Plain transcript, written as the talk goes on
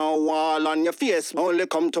wall on your face. Only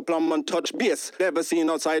come to plumb and touch base. Never seen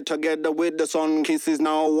outside together with the sun. Kisses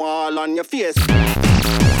now wall on your face. Only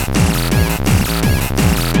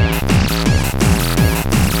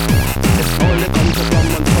come to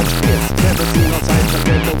plumb and touch base. Never seen outside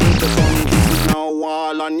together with the sun. Kisses now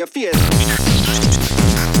wall on your face.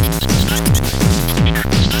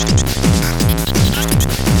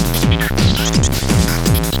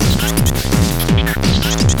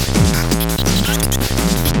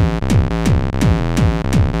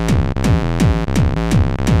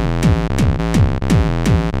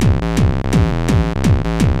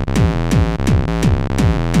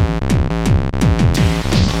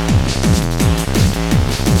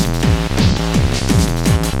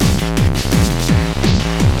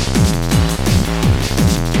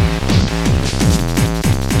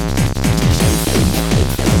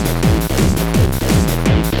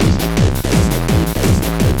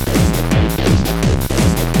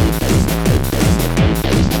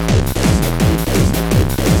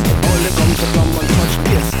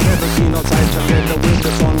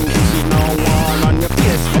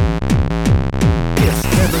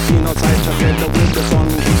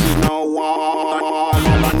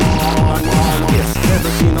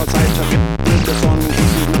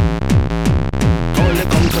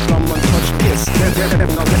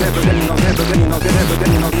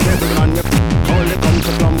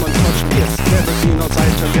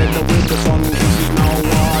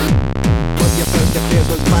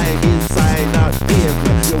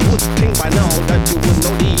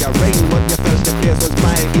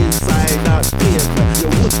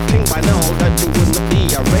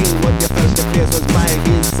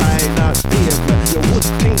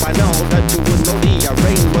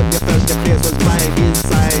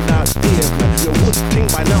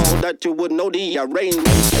 You would know the arrangement.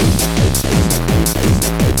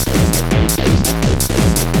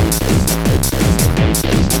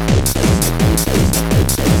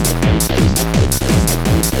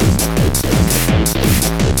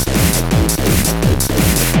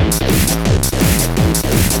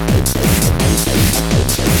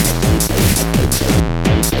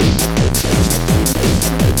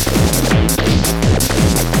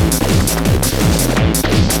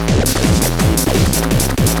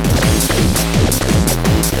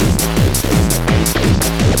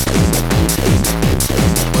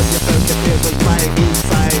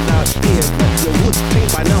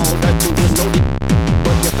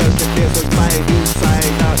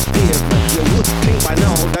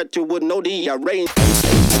 You would know the arrangement.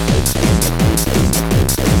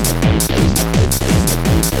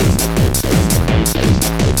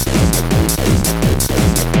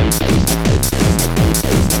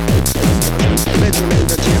 Benjamin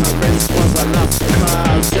the generous was a lost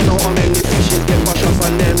cause. You know how many fishes get washed up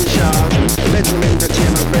on them sharks. Benjamin the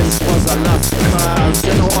generous was a lost cause.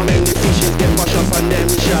 You know how many fishes get washed up on them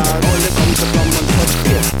sharks. Only come to come and touch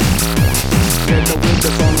this. Together with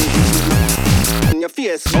the sun, your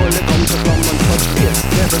face. Only come to come and touch base.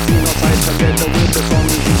 Never seen outside together with the sun.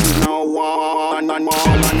 This is now wall and wall and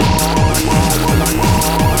wall and wall and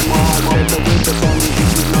wall and wall. Together with the sun.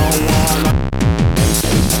 This is now wall.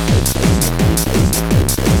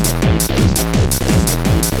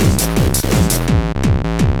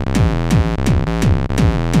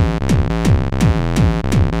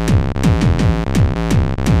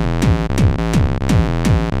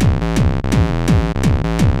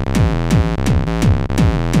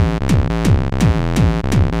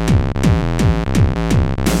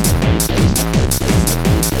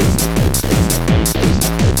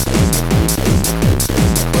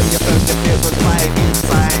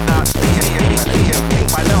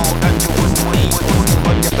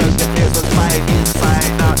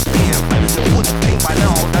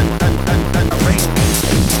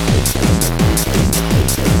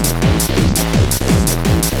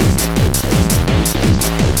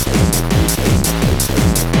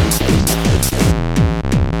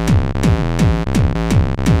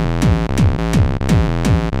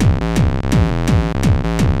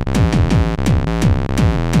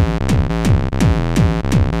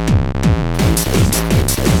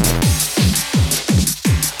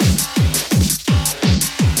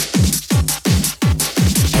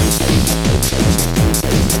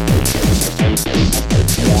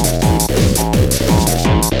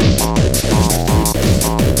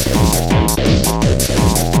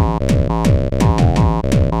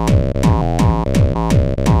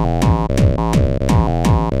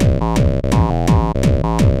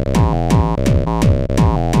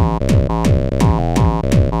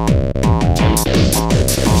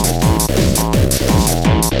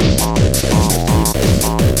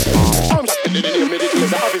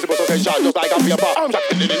 sensation, just like a vapor. I'm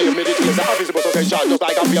just in the humidity is a visible sensation, just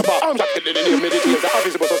like a vapor. I'm just in the humidity is a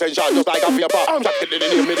visible sensation, just like a vapor. I'm just in the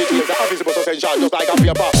humidity is a visible sensation, just like a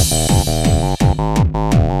vapor.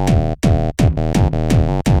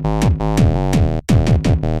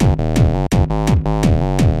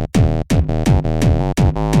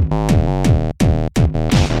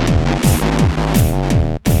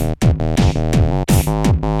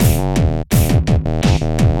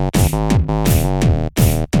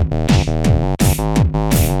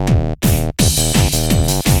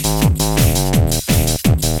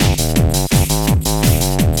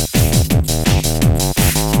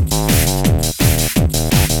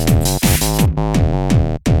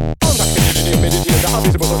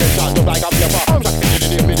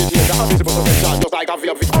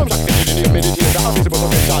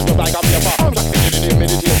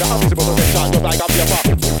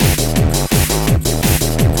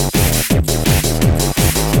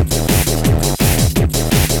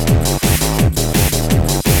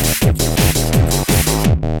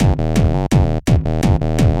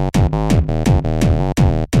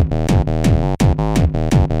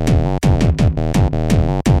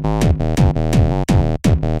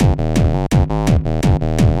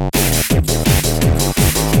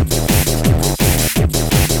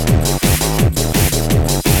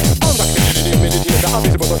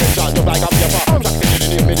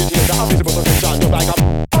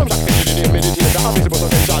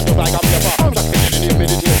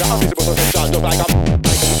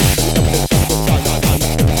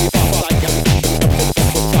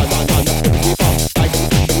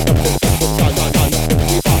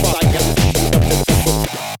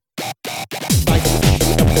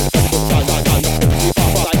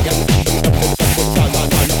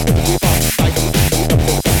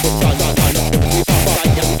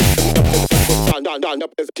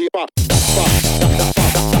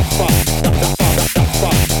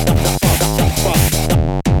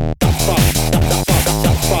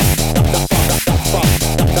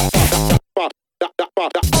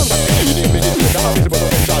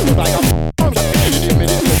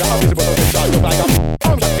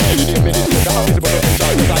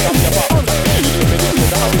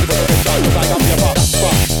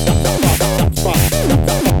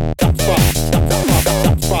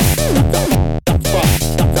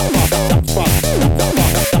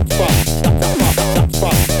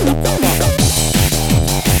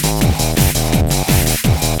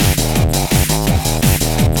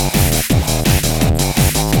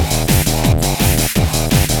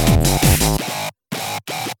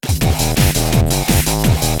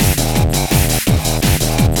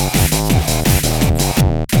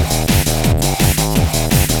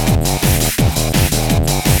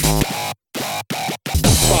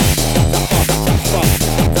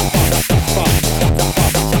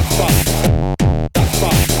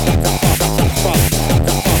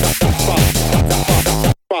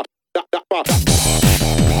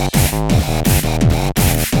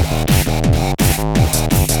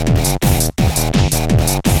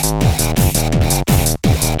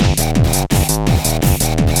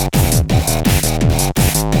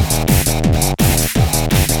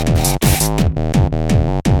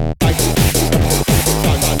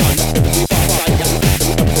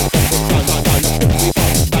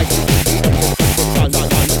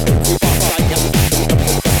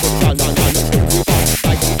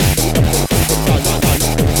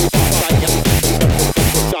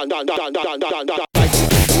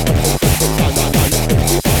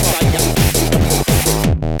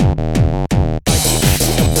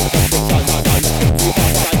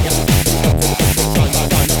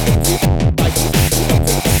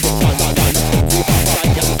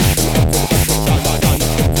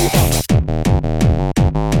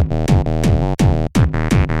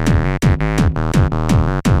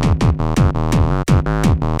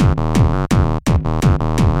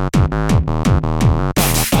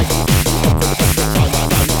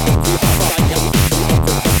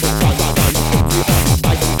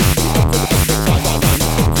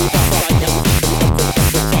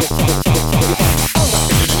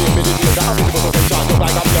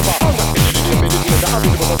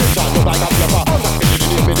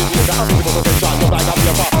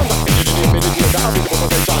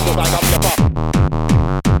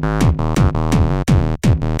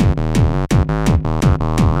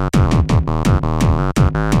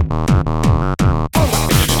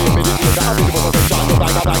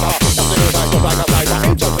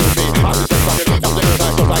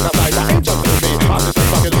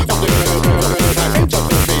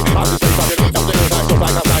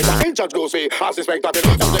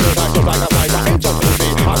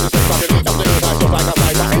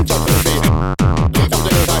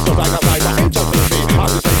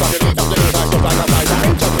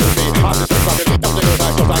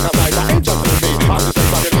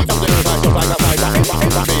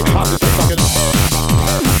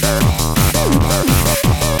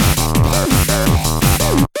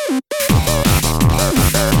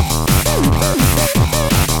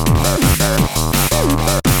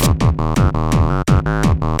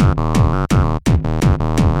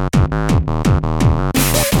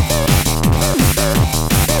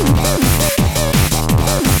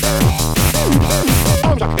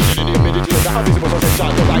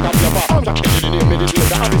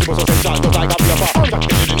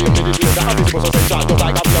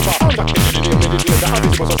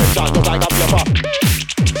 visible sensation, just like a vapor.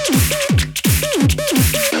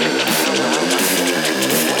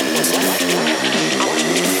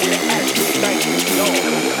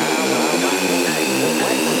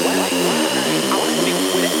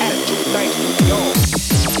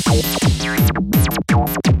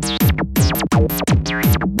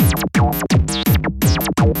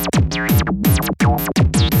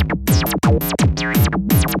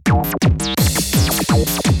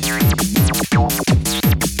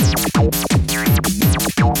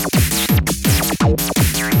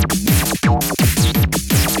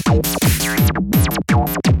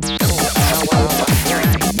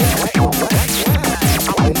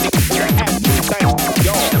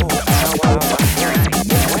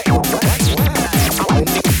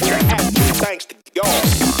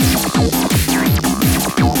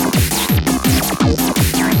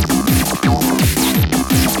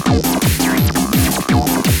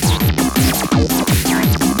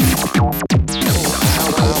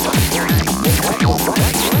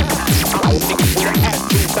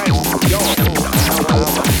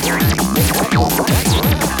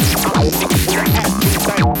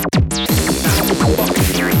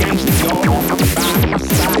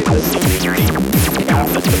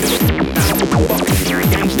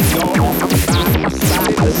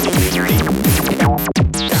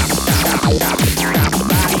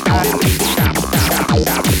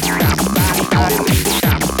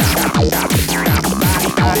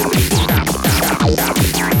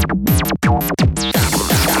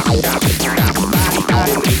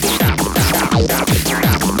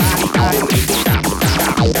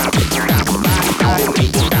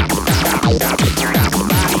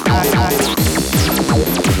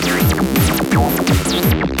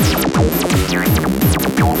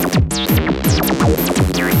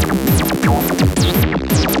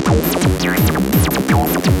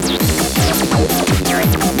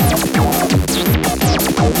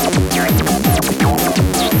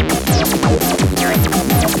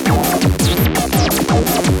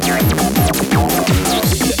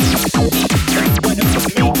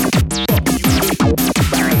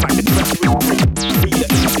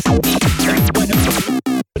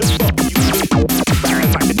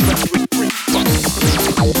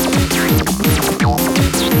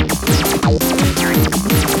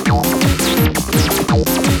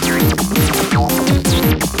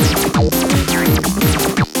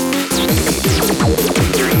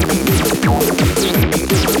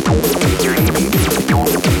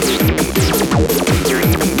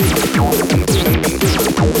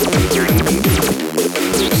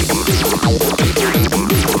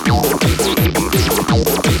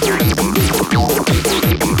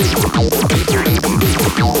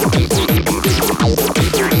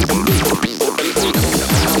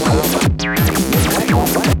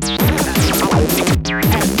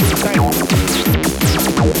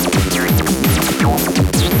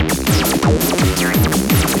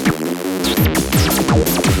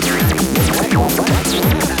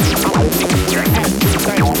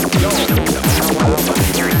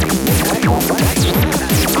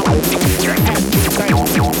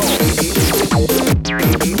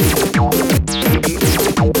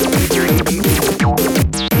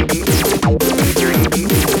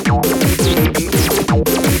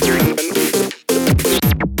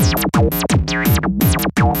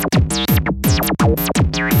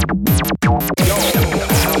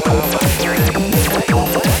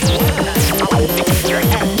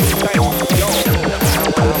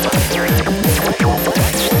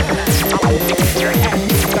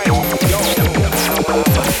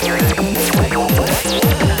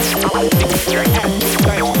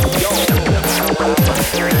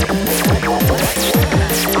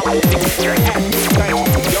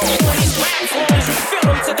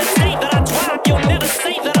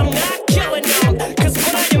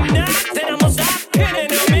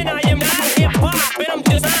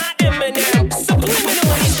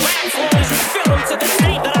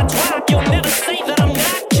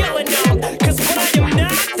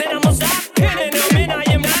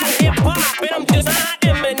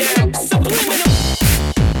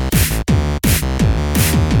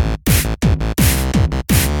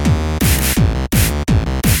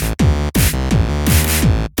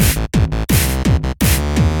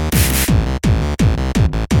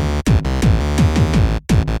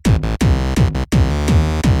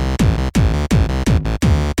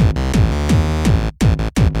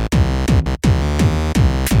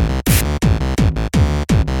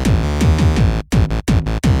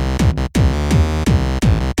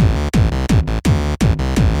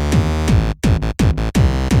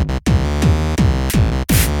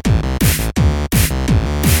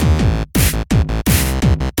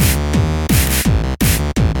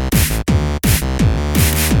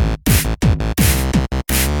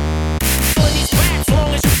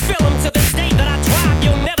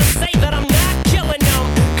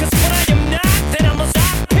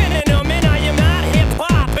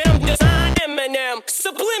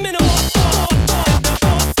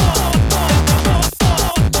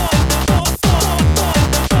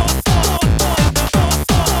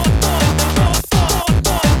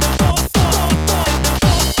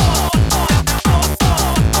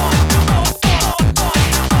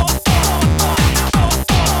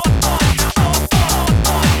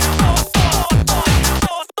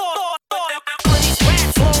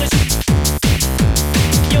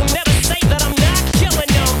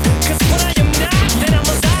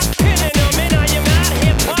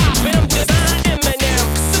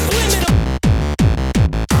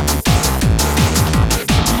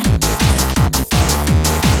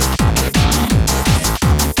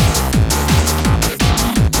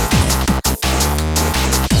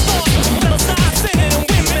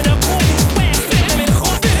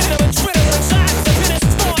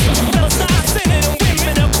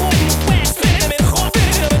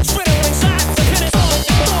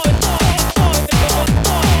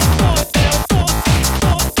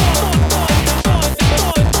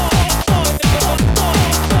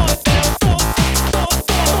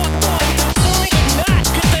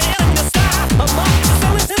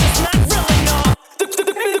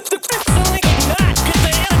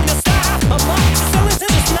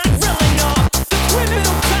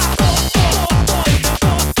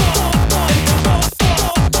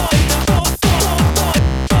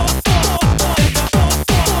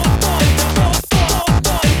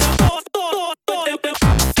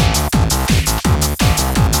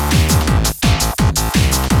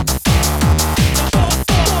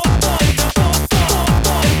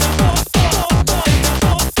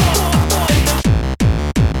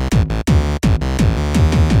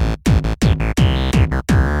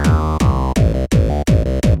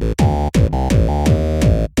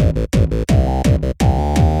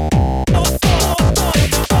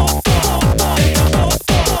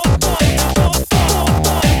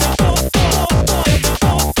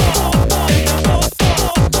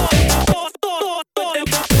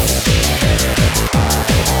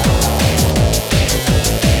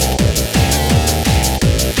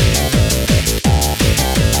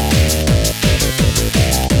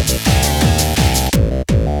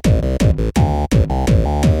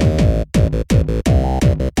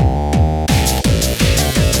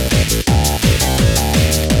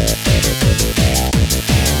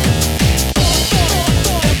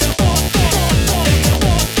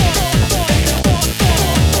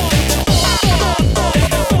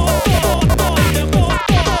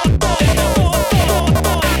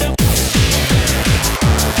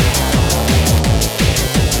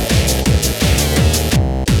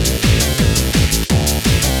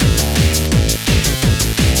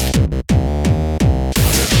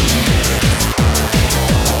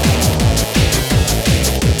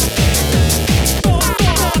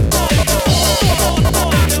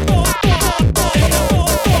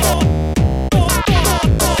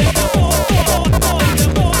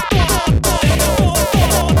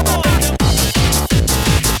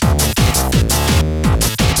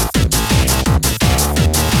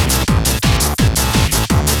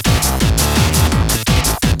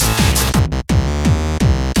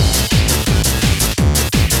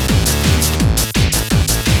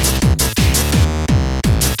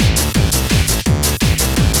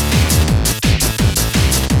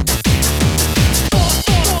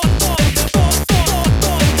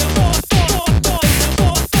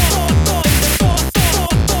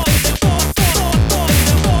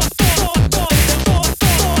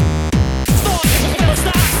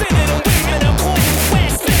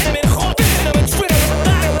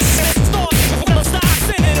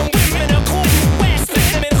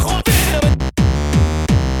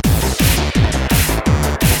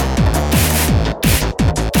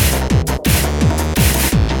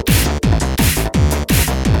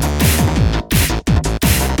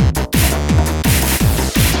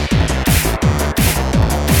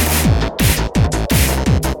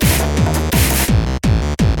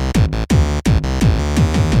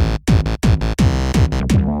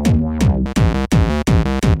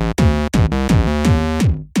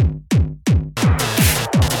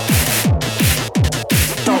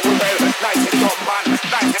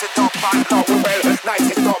 nice it up and now we well,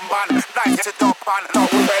 nice it up and nice it up and now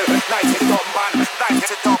we well, nice it up and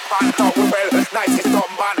nice it up and now we well, nice it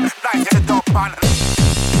up and nice it up and.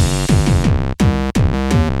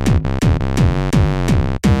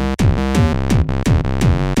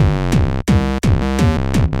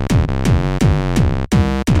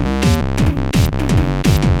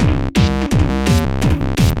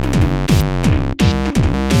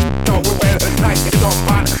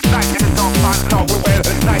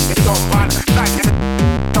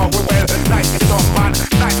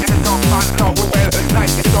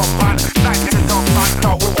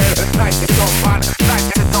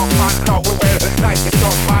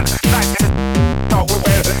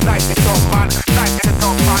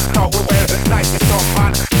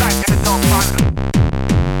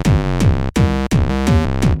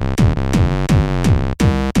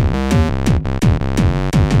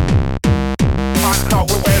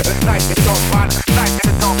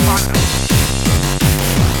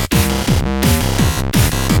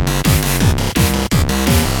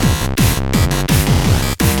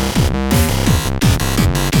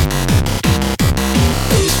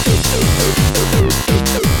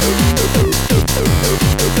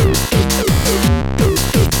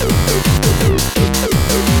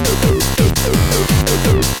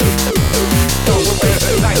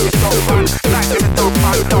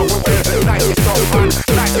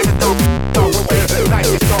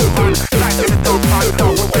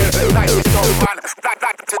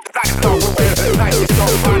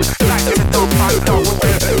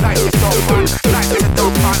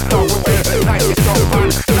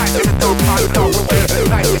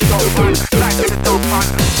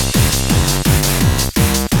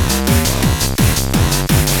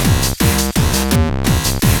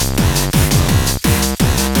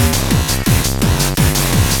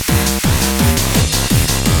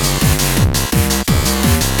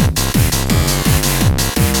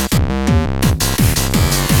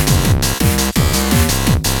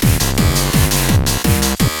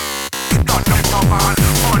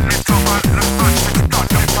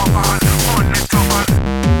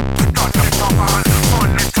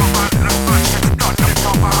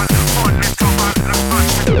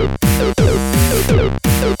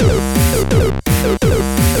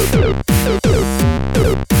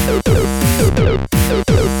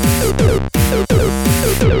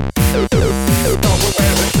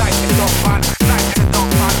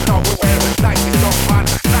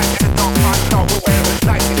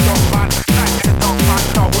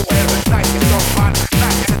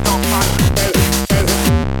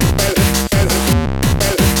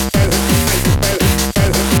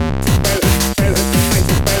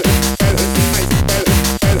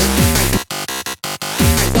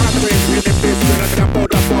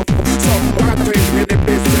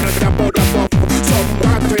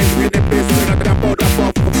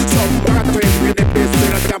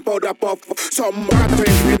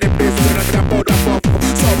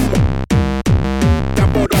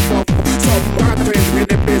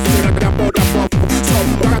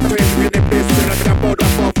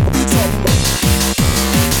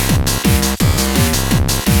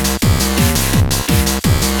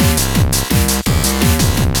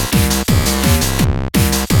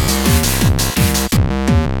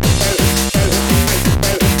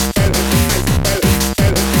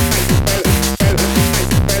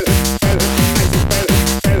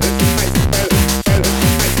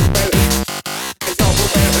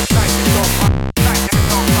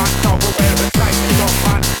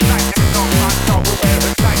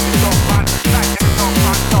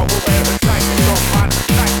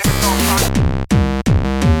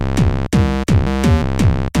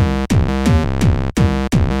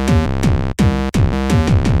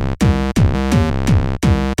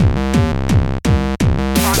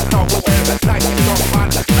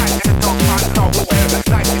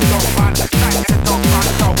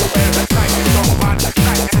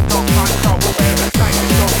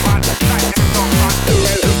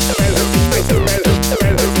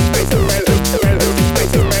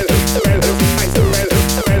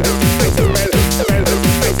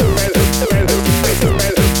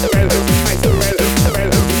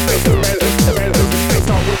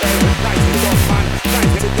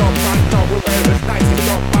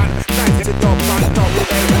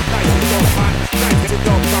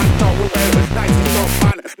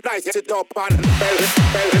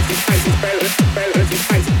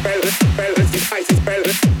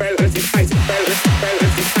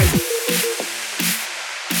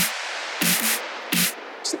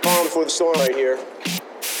 It's the calm before the storm right here.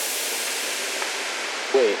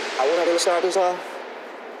 Wait, I went out to the start this time?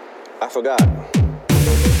 I forgot.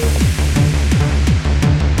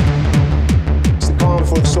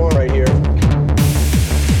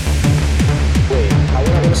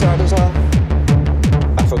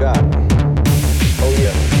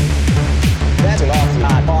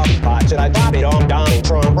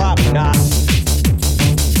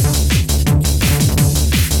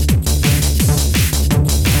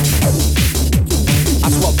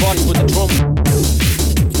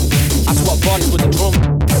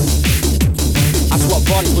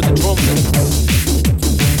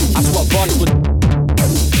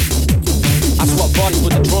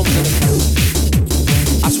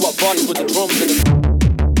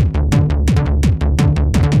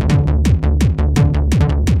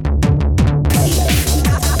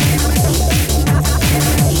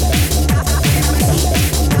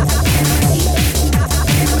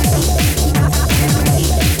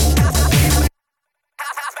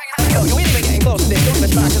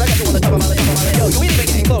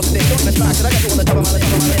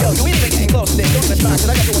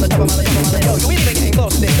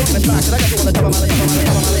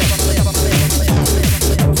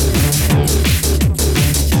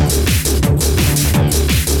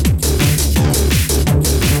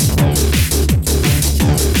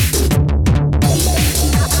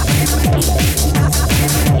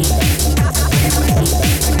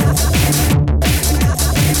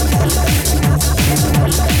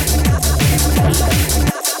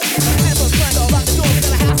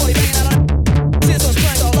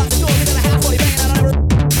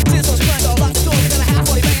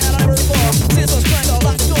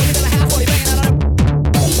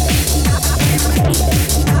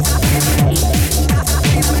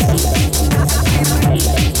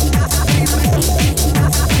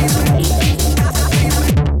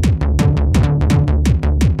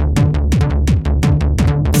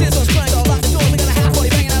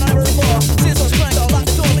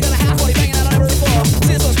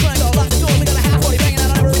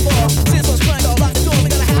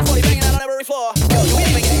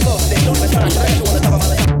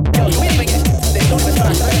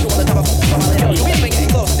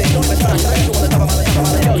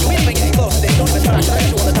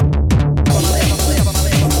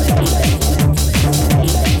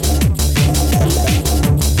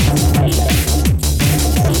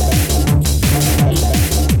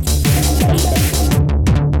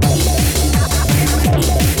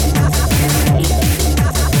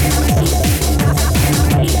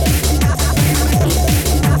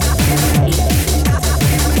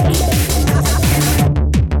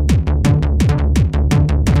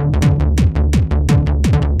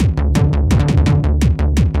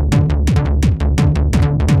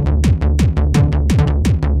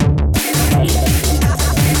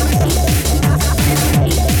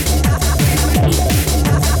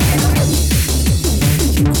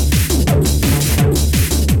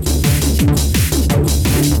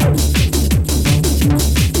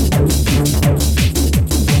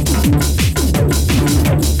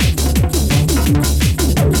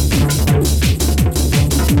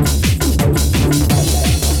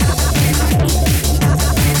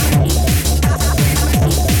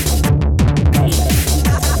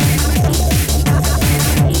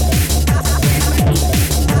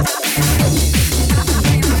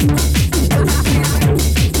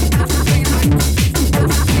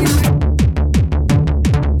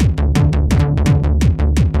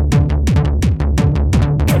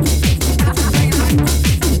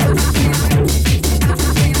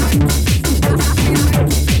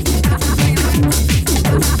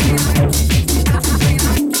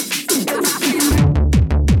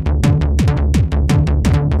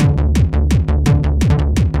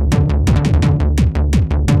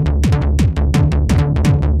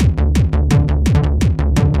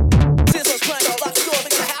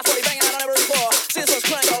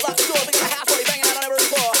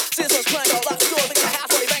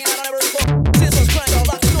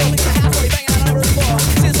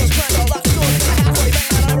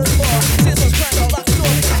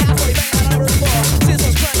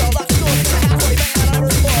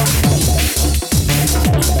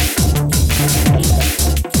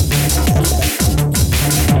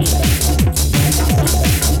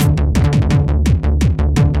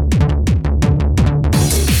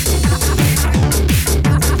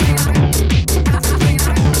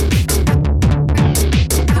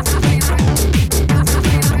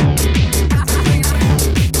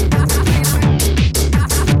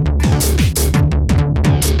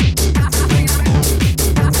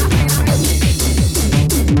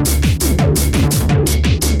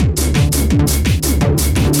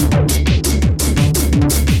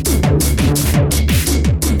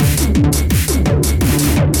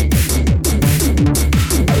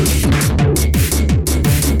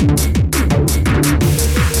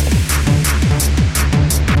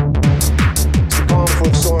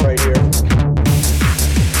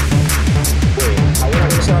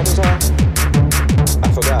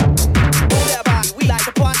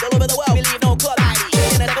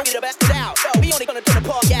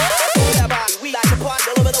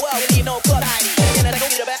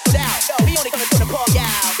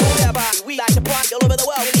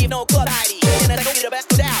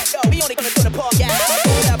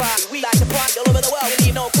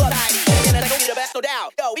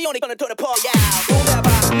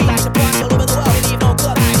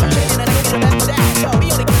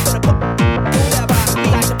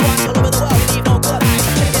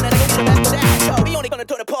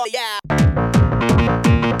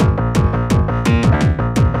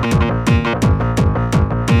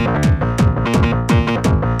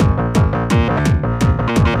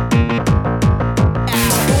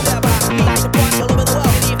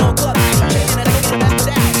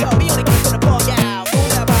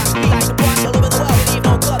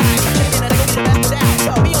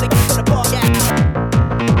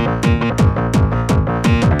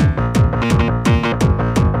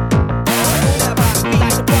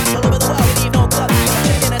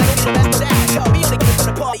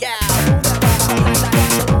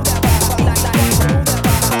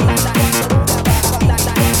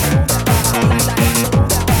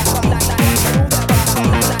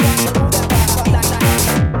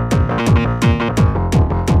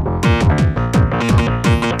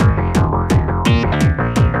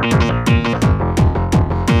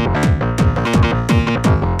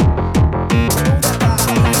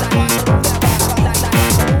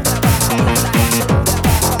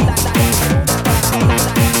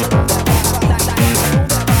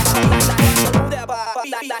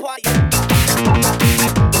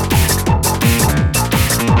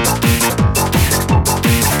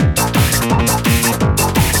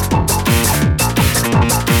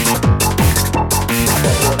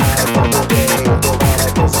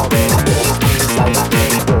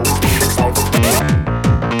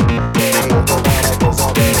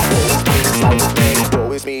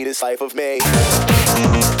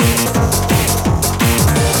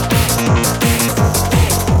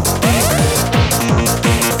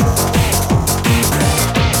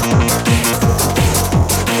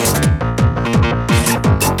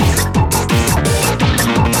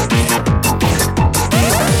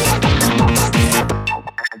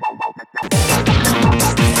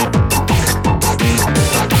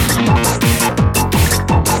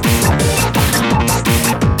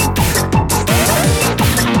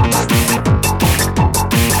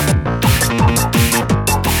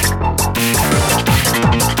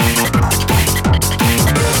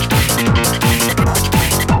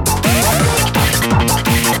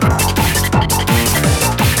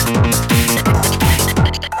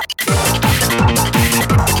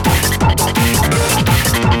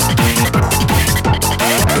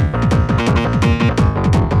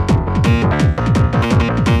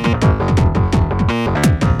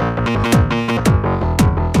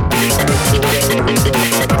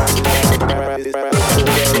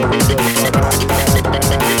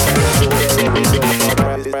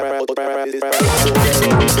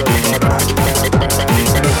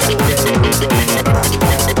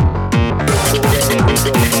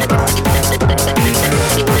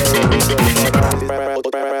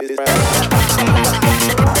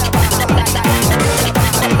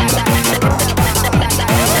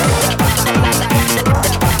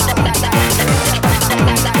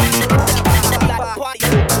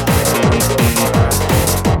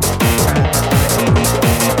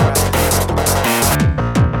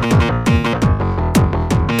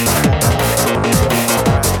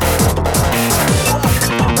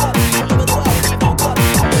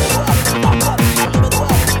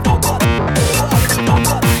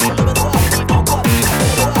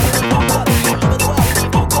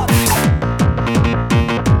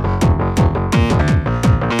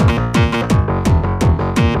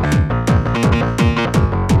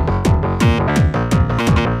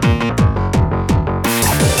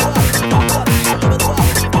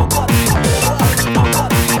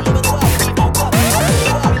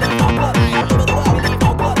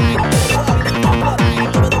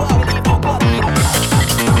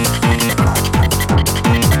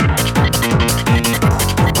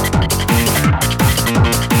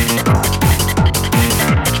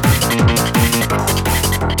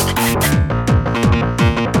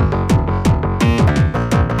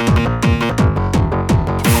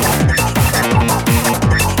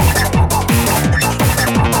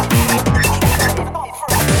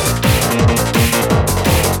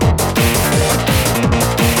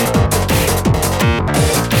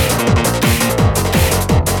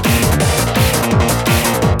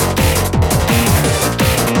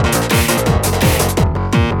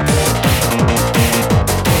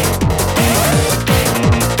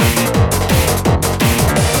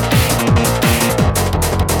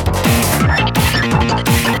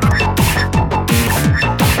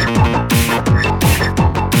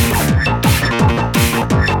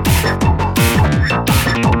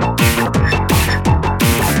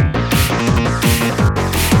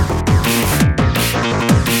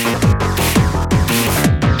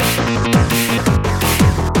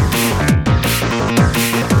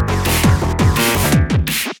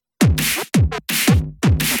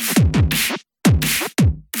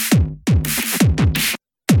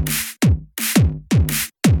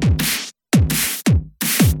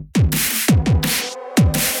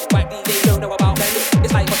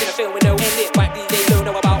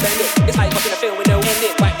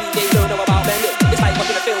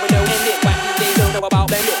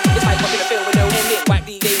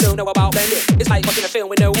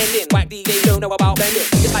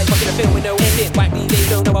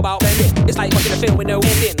 like watching a film with no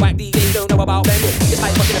ending. Whack DJs don't know about bending. It's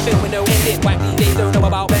like watching a film with no ending. Whack DJs don't know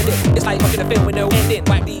about bending. It's like watching a film with no ending.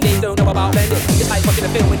 Whack DJs don't know about bending. It's like watching a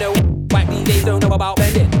film with no whack DJs don't know about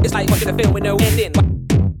bending. It's like watching a film with no ending.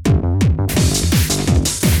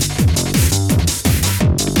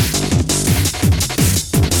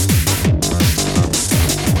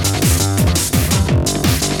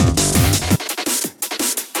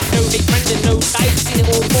 No fake friends and no sides, seen it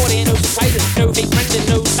all before, there ain't no surprises. No fake friends and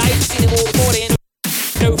no sides, seen it all before, there ain't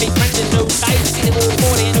no fake friends and no sides, seen it all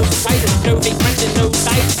before, there ain't no surprises. No fake friends and no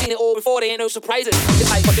sides, seen it all before, there ain't no surprises. It's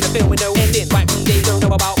like watching a film with no ending. Whack DJs don't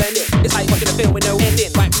know about bending. It's like watching a film with no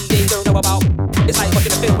ending. Whack DJs don't know about. It's like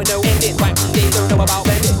watching a film with no ending. Whack DJs don't know about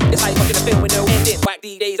bending. It's like watching a film with no ending. Whack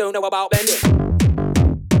DJs don't know about bending.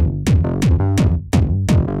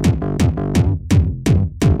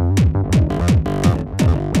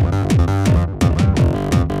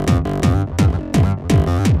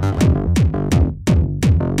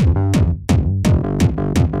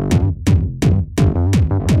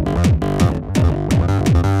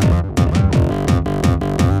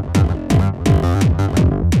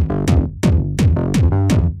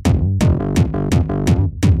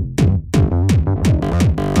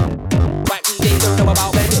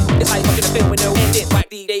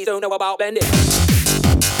 Don't know about bending.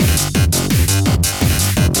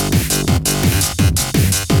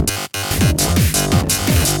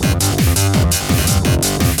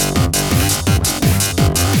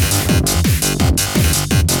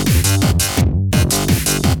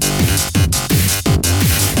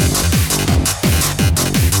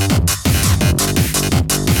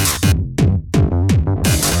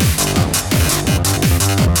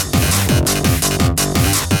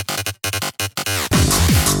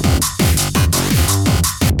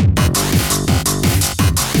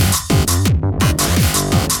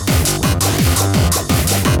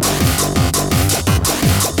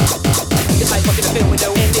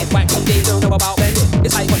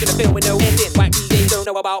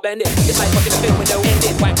 About bending. It's like watching a film with no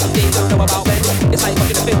ending. Whack DJs don't know about bending. It's like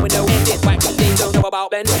watching a film with no ending. Whack DJs don't know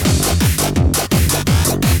about bending.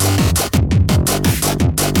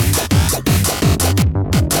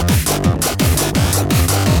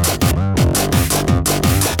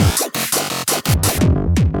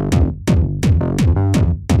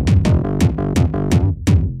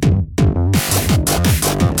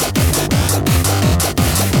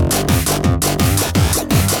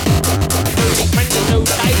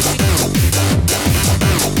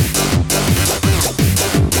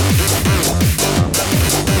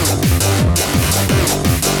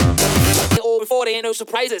 No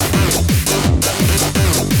surprises.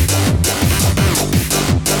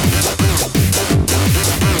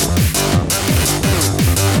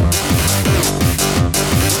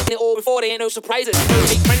 All before, there ain't no surprises. No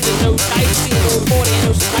fake friends and no sides, seen it all before, there ain't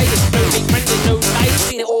no surprises. No fake friends and no sides,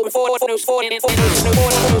 seen it all before, no sport, no surprises.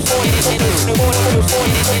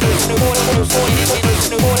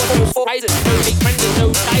 No fake friends and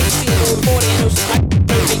no sides, seen it all before, there ain't no surprises.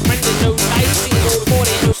 No fake friends and no sides, seen it all before,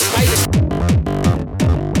 there ain't no surprises.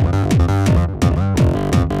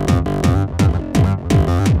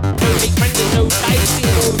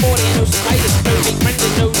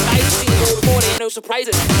 No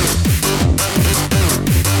surprises.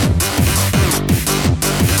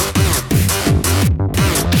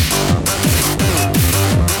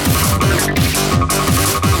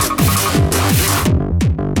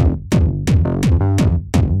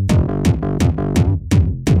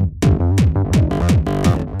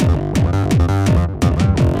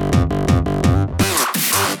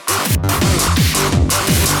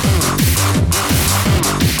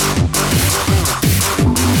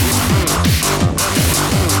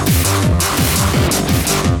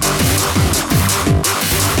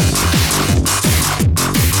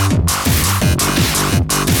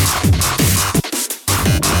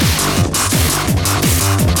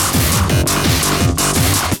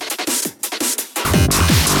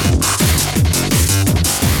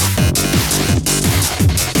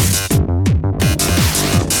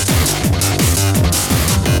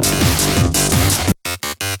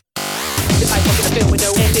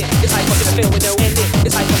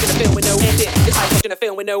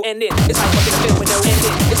 With no ending. It's like watching a film with no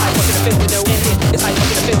ending. It's like watching a film with no ending. It's like watching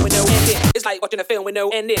a film with no ending. It's like watching a film with no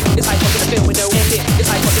ending. It's like watching a film with no ending. It's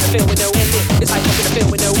like watching a film with no ending. It's like watching a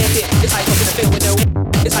film with no ending. It's like watching a film with no.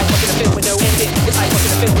 It's like watching a film with no ending. It's like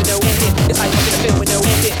watching a film with no ending. It's like watching a film with no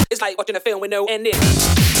ending. It's like watching a film with no ending.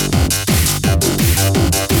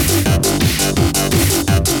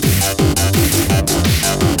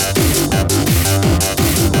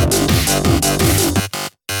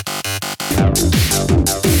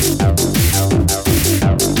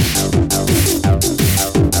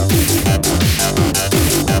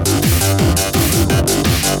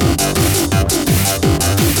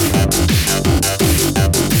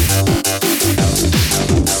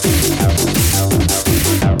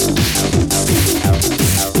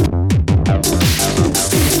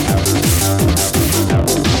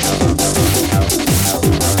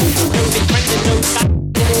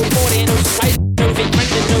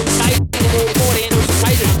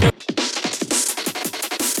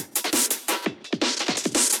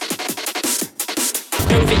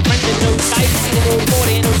 dice, seen it all before,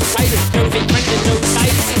 they ain't no surprises. No fake friends and no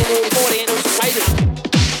dice, seen it all before, they ain't no surprises.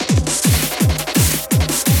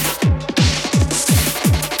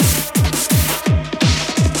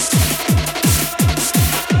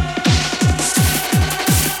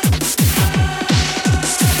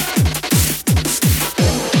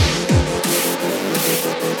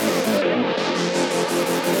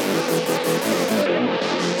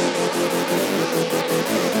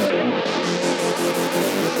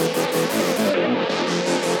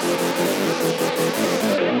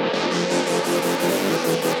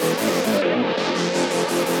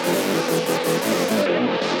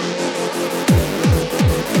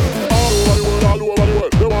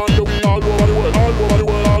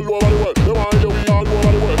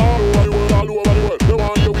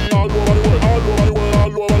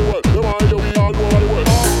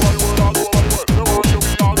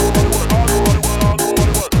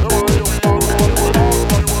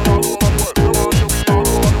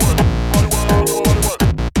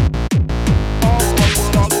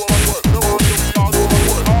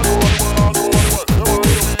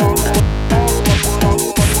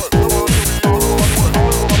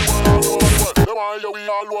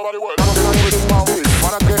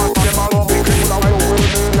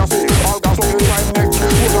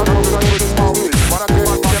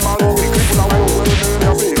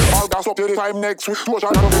 Next week, push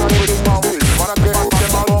on everything now. Man, I get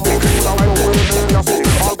them all on me. People are right over the I see.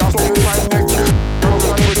 All gas up right next week.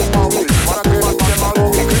 Everything now. Man, I get them all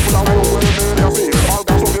on me. People are right over the I see. All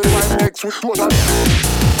gas up right next week. Push on.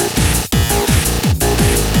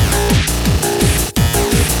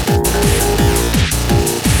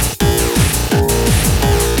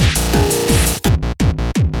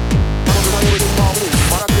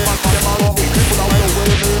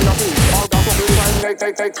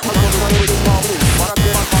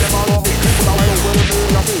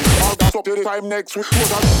 Take time next week.